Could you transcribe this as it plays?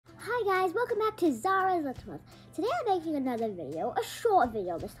guys, welcome back to Zara's Little World. Today I'm making another video, a short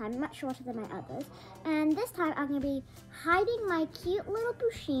video this time, much shorter than my others. And this time I'm going to be hiding my cute little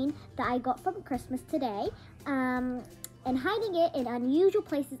Pusheen that I got from Christmas today. And hiding it in unusual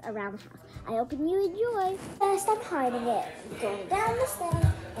places around the house. I hope you enjoy. First I'm hiding it, going down the stairs,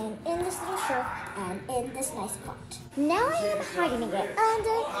 and in this little shelf, and in this nice pot. Now I am hiding it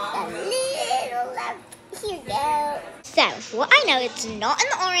under the little lamp. Here you go. So, for what I know, it's not in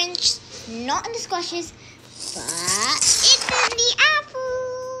the orange, not in the squashes, but it's in the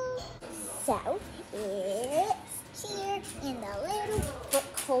apple. So, it's here in the little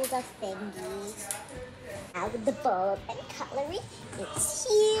book holder thingy. Out of the bulb and cutlery, it's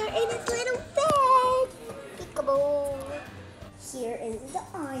here in its little bed. Peekaboo. Here is the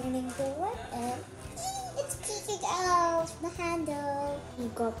ironing board, and it's peeking out from the handle. You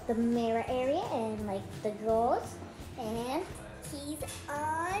got the mirror area and like the drawers, and he's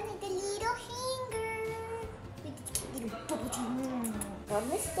on the little hanger with its cute little bubble tea. From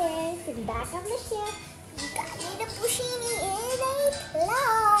the stairs and back on the shelf, you got little Pusheen in a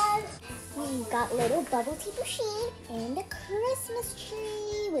plug. We've got little bubble tea Pusheen and a Christmas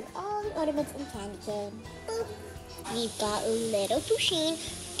tree with all the ornaments and candy cane. Boop. We've got little Pusheen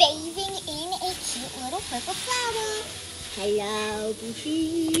bathing in a cute little purple flower. Hello,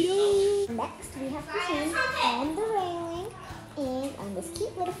 Pusheen. Next, we have Pusheen on the railing and on this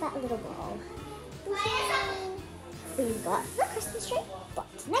cute little fat little ball. Pusheen. We've got the Christmas tree, but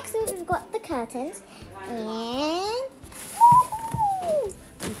next we've got the curtains and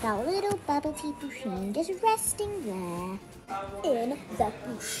we've got little bubble tea Pusheen just resting there. In the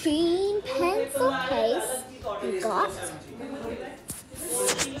Pusheen pencil case, we got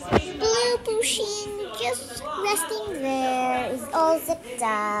blue Pusheen just resting there. It's all zipped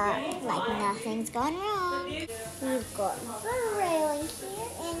up like nothing's gone wrong. We've got the railing here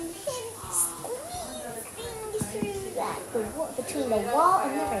and him squeezing through that between the wall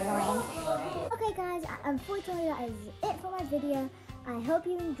and the railing. Okay guys, unfortunately that is it for my video. I hope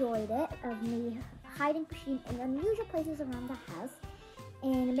you enjoyed it of me hiding Pusheen in unusual places around the house.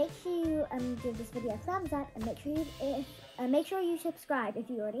 And make sure you give this video a thumbs up, and make sure you subscribe if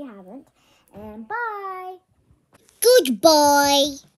you already haven't. And bye. Goodbye.